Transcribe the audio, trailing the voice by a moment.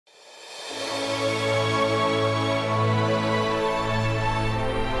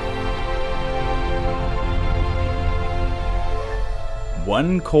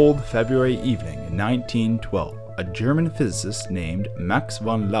One cold February evening in 1912, a German physicist named Max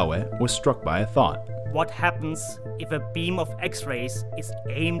von Laue was struck by a thought. What happens if a beam of X-rays is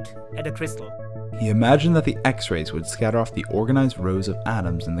aimed at a crystal? He imagined that the X-rays would scatter off the organized rows of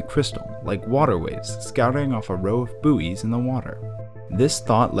atoms in the crystal, like water waves scattering off a row of buoys in the water. This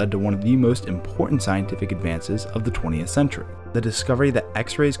thought led to one of the most important scientific advances of the 20th century, the discovery that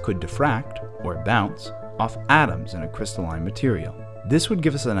X-rays could diffract, or bounce, off atoms in a crystalline material. This would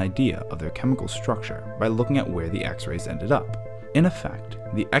give us an idea of their chemical structure by looking at where the X-rays ended up. In effect,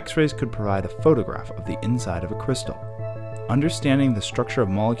 the X-rays could provide a photograph of the inside of a crystal. Understanding the structure of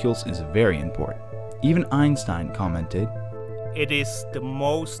molecules is very important. Even Einstein commented, "It is the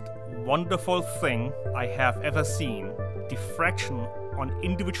most wonderful thing I have ever seen, diffraction on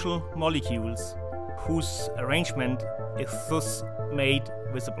individual molecules whose arrangement is thus made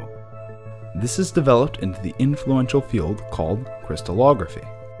visible." This is developed into the influential field called crystallography.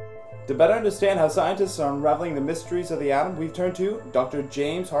 To better understand how scientists are unraveling the mysteries of the atom, we've turned to Dr.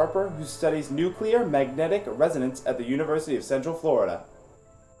 James Harper, who studies nuclear magnetic resonance at the University of Central Florida.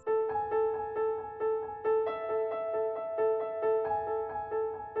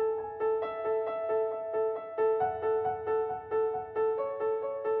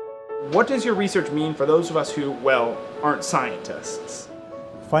 What does your research mean for those of us who, well, aren't scientists?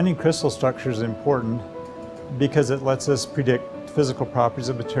 Finding crystal structure is important because it lets us predict physical properties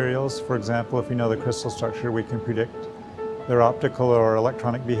of materials. For example, if we know the crystal structure, we can predict their optical or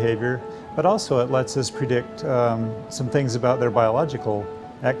electronic behavior, but also it lets us predict some things about their biological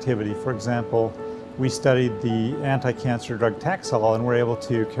activity. For example, we studied the anti-cancer drug Taxol and we're able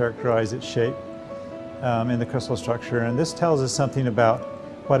to characterize its shape in the crystal structure, and this tells us something about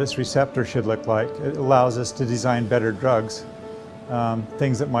what its receptor should look like. It allows us to design better drugs,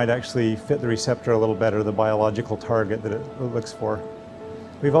 things that might actually fit the receptor a little better, the biological target that it looks for.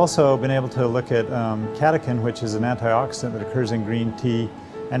 We've also been able to look at catechin, which is an antioxidant that occurs in green tea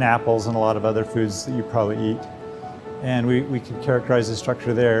and apples and a lot of other foods that you probably eat. And we can characterize the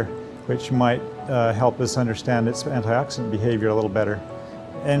structure there, which might help us understand its antioxidant behavior a little better.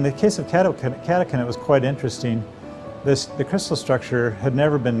 In the case of catechin, it was quite interesting. The crystal structure had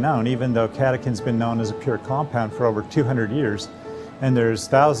never been known, even though catechin's been known as a pure compound for over 200 years. And there's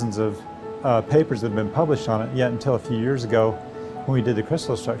thousands of papers that have been published on it, yet until a few years ago, when we did the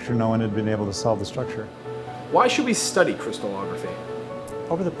crystal structure, no one had been able to solve the structure. Why should we study crystallography?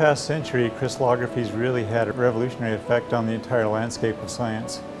 Over the past century, crystallography's really had a revolutionary effect on the entire landscape of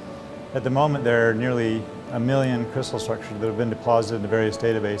science. At the moment, there are nearly 1 million crystal structures that have been deposited into various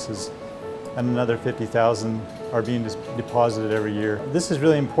databases, and another 50,000 are being deposited every year. This is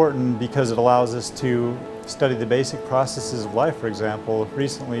really important because it allows us to study the basic processes of life. For example,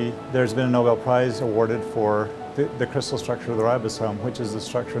 recently there's been a Nobel Prize awarded for the crystal structure of the ribosome, which is the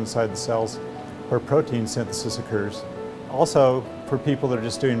structure inside the cells where protein synthesis occurs. Also, for people that are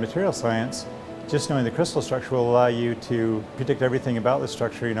just doing material science, just knowing the crystal structure will allow you to predict everything about the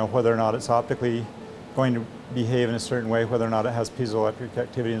structure, you know, whether or not it's optically going to behave in a certain way, whether or not it has piezoelectric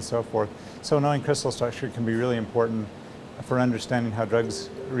activity and so forth. So knowing crystal structure can be really important for understanding how drugs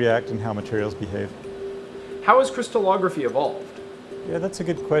react and how materials behave. How has crystallography evolved? Yeah, that's a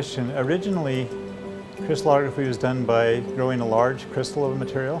good question. Originally, crystallography was done by growing a large crystal of a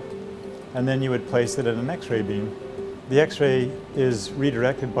material, and then you would place it in an X-ray beam. The X-ray is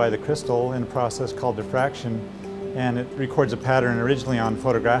redirected by the crystal in a process called diffraction, and it records a pattern originally on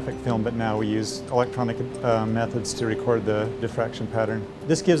photographic film, but now we use electronic methods to record the diffraction pattern.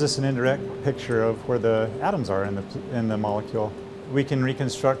 This gives us an indirect picture of where the atoms are in the molecule. We can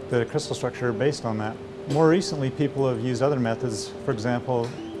reconstruct the crystal structure based on that. More recently, people have used other methods. For example,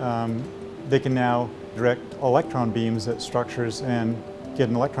 they can now direct electron beams at structures and get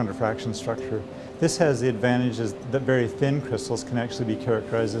an electron diffraction structure. This has the advantages that very thin crystals can actually be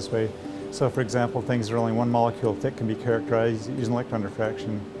characterized this way. So for example, things that are only 1 molecule thick can be characterized using electron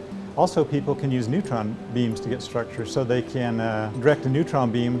diffraction. Also, people can use neutron beams to get structure, so they can direct a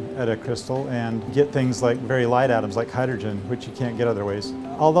neutron beam at a crystal and get things like very light atoms like hydrogen, which you can't get other ways.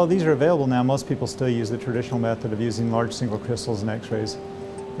 Although these are available now, most people still use the traditional method of using large single crystals and X-rays.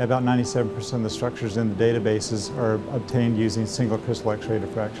 About 97% of the structures in the databases are obtained using single crystal X-ray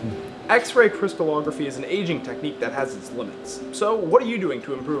diffraction. X-ray crystallography is an aging technique that has its limits. So what are you doing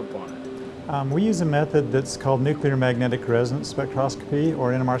to improve upon it? We use a method that's called nuclear magnetic resonance spectroscopy,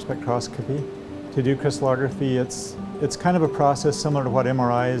 or NMR spectroscopy. To do crystallography, it's kind of a process similar to what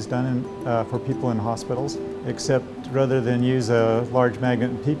MRI is done for people in hospitals, except rather than use a large magnet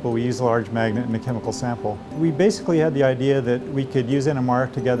in people, we use a large magnet in a chemical sample. We basically had the idea that we could use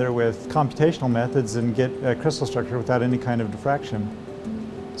NMR together with computational methods and get a crystal structure without any kind of diffraction.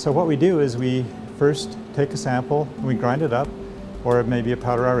 So what we do is we first take a sample and we grind it up, or it may be a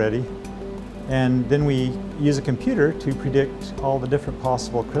powder already, and then we use a computer to predict all the different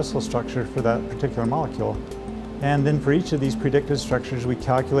possible crystal structure for that particular molecule. And then for each of these predicted structures, we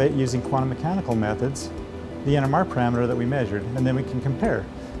calculate using quantum mechanical methods the NMR parameter that we measured, and then we can compare.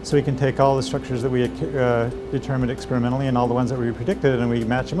 So we can take all the structures that we determined experimentally and all the ones that we predicted, and we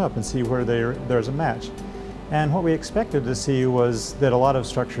match them up and see where there's a match. And what we expected to see was that a lot of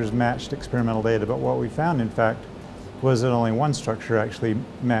structures matched experimental data, but what we found, in fact, was that only one structure actually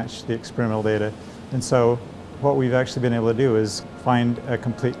matched the experimental data. And so what we've actually been able to do is find a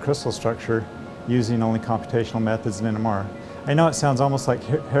complete crystal structure using only computational methods in NMR. I know it sounds almost like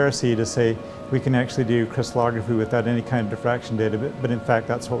heresy to say we can actually do crystallography without any kind of diffraction data, but in fact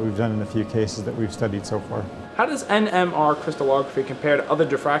that's what we've done in a few cases that we've studied so far. How does NMR crystallography compare to other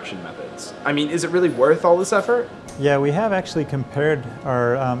diffraction methods? I mean, is it really worth all this effort? Yeah, we have actually compared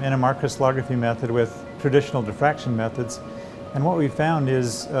our NMR crystallography method with traditional diffraction methods, and what we found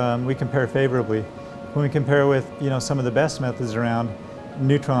is we compare favorably. When we compare with some of the best methods around,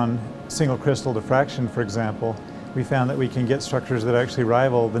 neutron single crystal diffraction, for example, we found that we can get structures that actually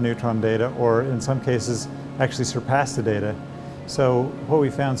rival the neutron data, or in some cases actually surpass the data. So what we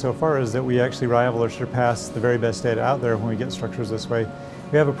found so far is that we actually rival or surpass the very best data out there when we get structures this way.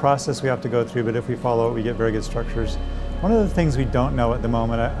 We have a process we have to go through, but if we follow it, we get very good structures. One of the things we don't know at the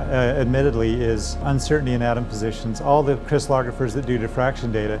moment, admittedly, is uncertainty in atom positions. All the crystallographers that do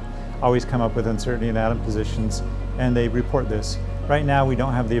diffraction data always come up with uncertainty in atom positions, and they report this. Right now, we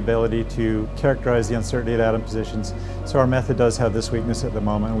don't have the ability to characterize the uncertainty at atom positions, so our method does have this weakness at the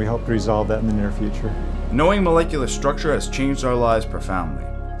moment, and we hope to resolve that in the near future. Knowing molecular structure has changed our lives profoundly,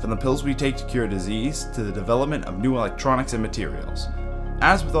 from the pills we take to cure disease to the development of new electronics and materials.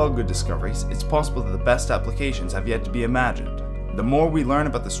 As with all good discoveries, it's possible that the best applications have yet to be imagined. The more we learn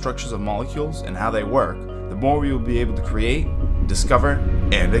about the structures of molecules and how they work, the more we will be able to create, discover,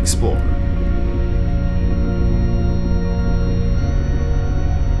 and explore.